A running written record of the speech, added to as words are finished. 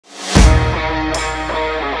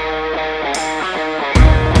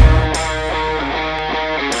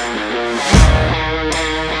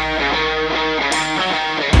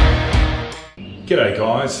G'day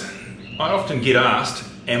guys. I often get asked,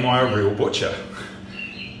 am I a real butcher?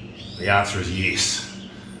 The answer is yes.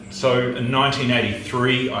 So in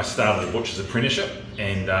 1983 I started a butcher's apprenticeship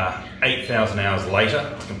and 8,000 hours later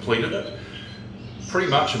I completed it.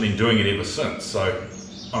 Pretty much I've been doing it ever since. So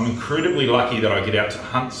I'm incredibly lucky that I get out to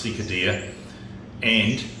hunt Sika deer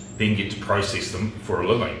and then get to process them for a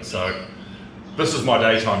living. So this is my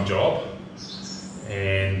daytime job,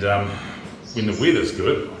 and when the weather's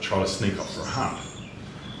good, I try to sneak off for a hunt.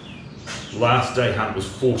 Last day hunt was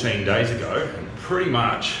 14 days ago, and pretty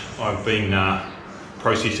much I've been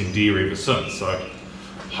processing deer ever since. So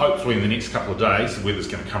hopefully in the next couple of days, the weather's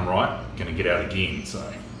going to come right. I'm going to get out again. So.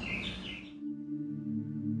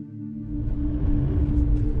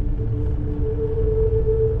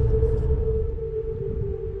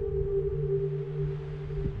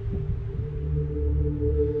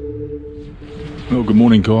 Well, good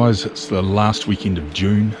morning guys. It's the last weekend of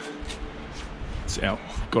June. It's out.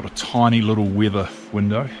 Got a tiny little weather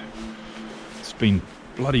window. It's been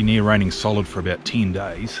bloody near raining solid for about 10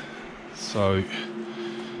 days. So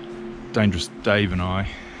Dangerous Dave and I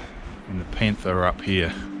and the Panther are up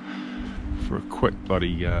here for a quick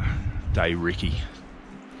bloody day recce.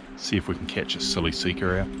 See if we can catch a silly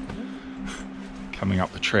Sika out. Coming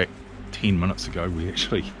up the track 10 minutes ago, we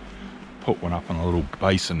actually put one up in a little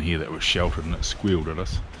basin here that was sheltered and it squealed at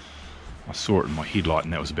us. I saw it in my headlight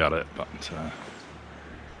and that was about it, but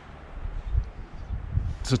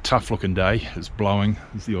it's a tough looking day. It's blowing,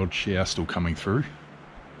 there's the odd shower still coming through,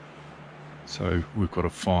 so we've got to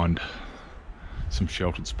find some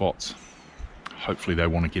sheltered spots. Hopefully they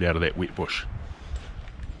want to get out of that wet bush.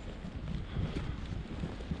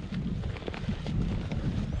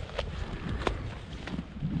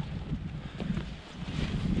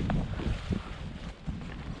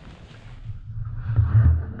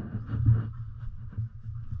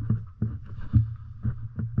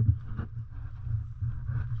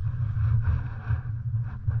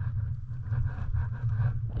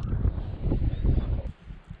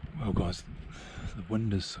 Well guys, the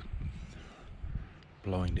wind is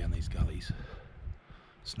blowing down these gullies.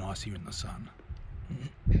 It's nice here in the sun.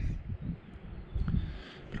 But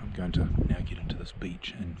I'm going to now get into this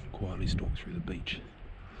beach and quietly stalk through the beach.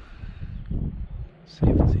 See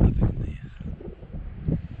if there's anything there.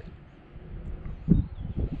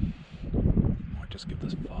 Might just give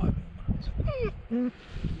this 5 more minutes.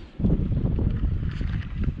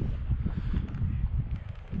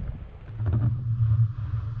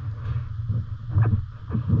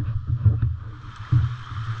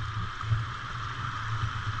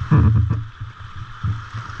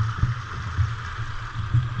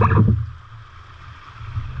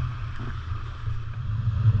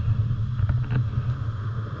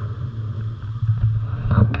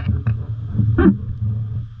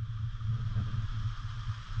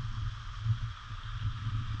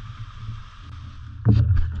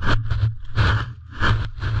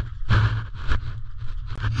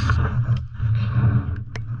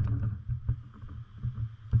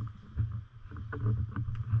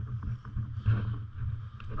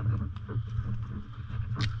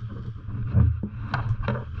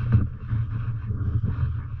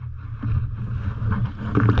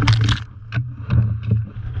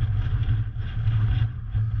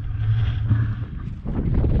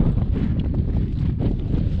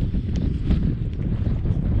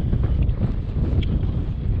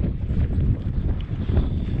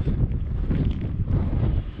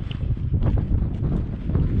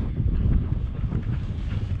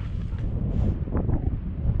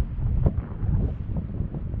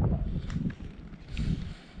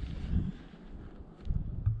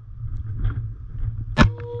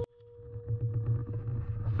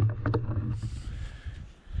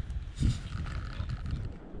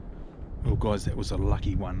 Well guys, that was a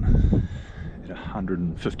lucky one at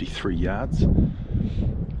 153 yards. It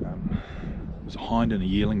was a hind and a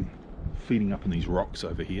yearling feeding up in these rocks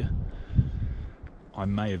over here. I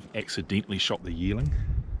may have accidentally shot the yearling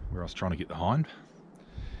where I was trying to get the hind,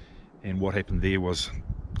 and what happened there was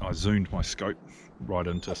I zoomed my scope right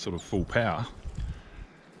into sort of full power,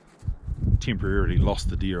 temporarily lost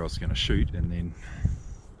the deer I was going to shoot, and then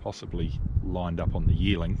possibly lined up on the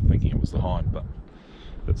yearling thinking it was the hind, but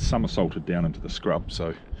it's somersaulted down into the scrub.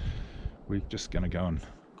 So we're just going to go and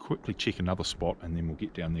quickly check another spot, and then we'll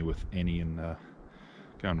get down there with Annie and go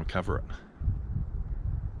and recover it.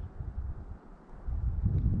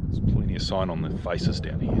 There's plenty of sign on the faces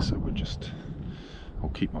down here, so we're just, I'll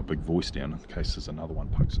keep my big voice down in case there's another one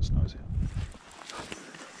pokes its nose out.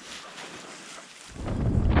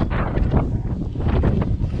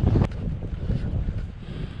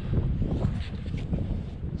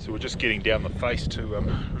 just getting down the face to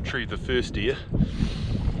retrieve the first deer.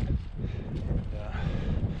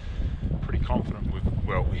 Pretty confident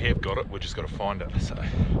we have got it, we've just got to find it, so a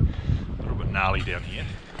little bit gnarly down here.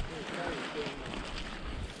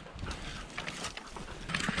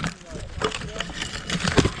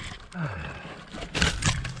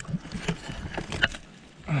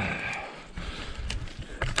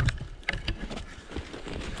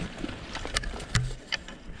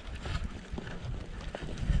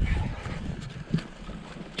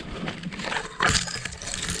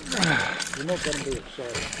 You're not going to be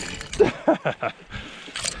excited.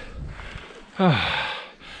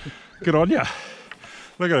 Good on ya.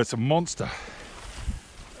 Look at it, it's a monster.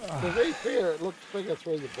 To be fair, it looks bigger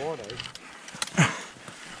through the bino.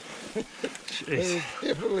 It's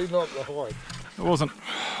definitely not the height. It wasn't,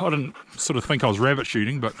 I didn't sort of think I was rabbit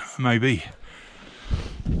shooting, but maybe.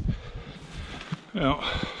 Well,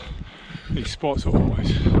 these spots are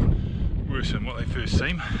always worse than what they first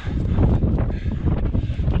seem.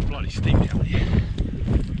 Bloody steep down there.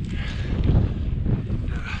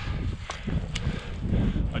 And,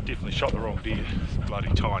 I definitely shot the wrong deer. It's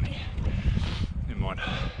bloody tiny. Never mind.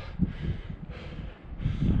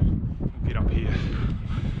 We'll get up here,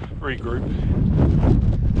 regroup.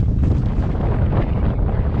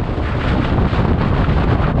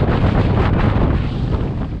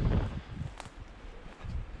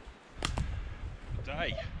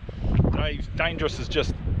 Dave's Dangerous has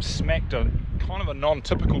just smacked a kind of a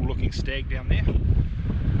non-typical looking stag down there.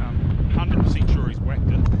 100% sure he's whacked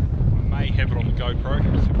it. I may have it on the GoPro,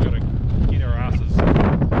 so we've got to get our asses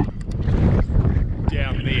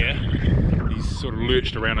down there. He's sort of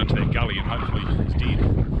lurched around into that gully and hopefully he's dead.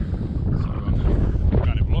 So go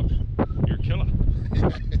and have a look. You're a killer.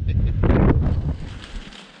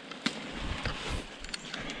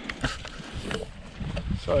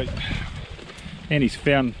 So Annie's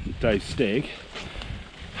found Dave's stag.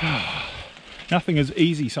 Nothing is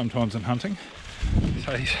easy sometimes in hunting.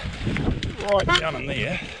 So he's right down in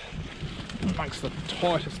there amongst the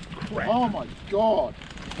tightest crap. Oh my god!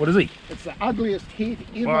 What is he? It's the ugliest head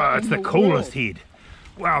ever. Wow, it's the coolest head.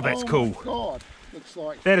 Wow, that's cool. Oh my god! Looks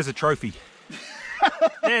like that is a trophy.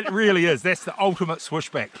 That really is. That's the ultimate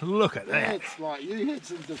swishback. Look at that. It's like you had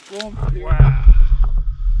some deformed. Wow.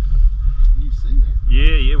 Can you see that?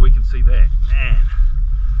 Yeah, we can see that. Man,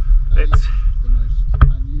 that's the most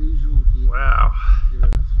unusual head. Wow. There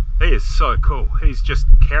is. He is so cool. He's just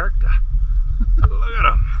character. Look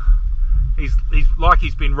at him. He's like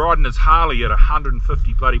he's been riding his Harley at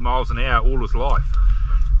 150 bloody miles an hour all his life.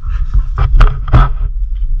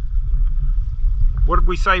 What did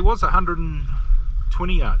we say it was?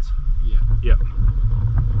 120 yards? Yeah. Yep.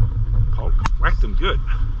 Polk whacked him good.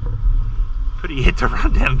 Pity he had to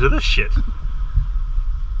run down to this shit. Yeah.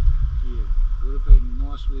 Would have been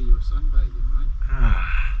nice where you were sunbathing, mate.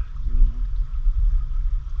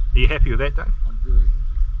 Are you happy with that, Dave? I'm very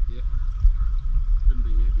happy. Yeah. Couldn't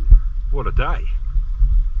be happier. What a day.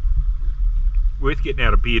 Yeah. Worth getting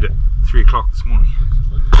out of bed at 3 o'clock this morning.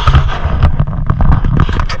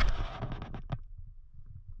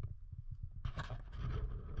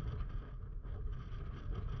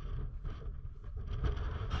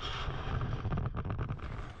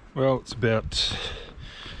 Well, it's about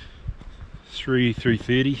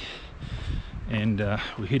 3:30 and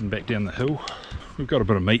we're heading back down the hill. We've got a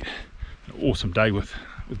bit of meat. An awesome day with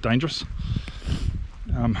Dangerous.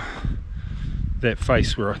 That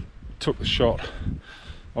face where I took the shot,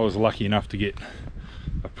 I was lucky enough to get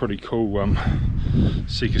a pretty cool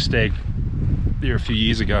Sika stag there a few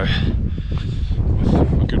years ago with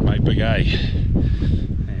my good mate Big A,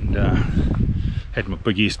 and had my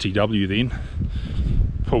big STW then.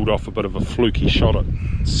 Pulled off a bit of a fluky shot at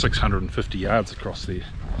 650 yards across there.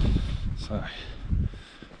 So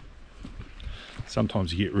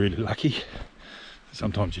sometimes you get really lucky,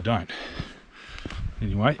 sometimes you don't.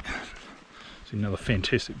 Anyway, see another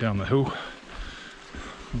fantastic down the hill.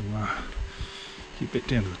 We'll get back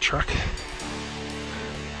down to the truck.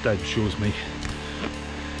 Dave assures me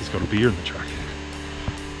he's got a beer in the truck.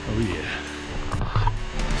 Oh yeah.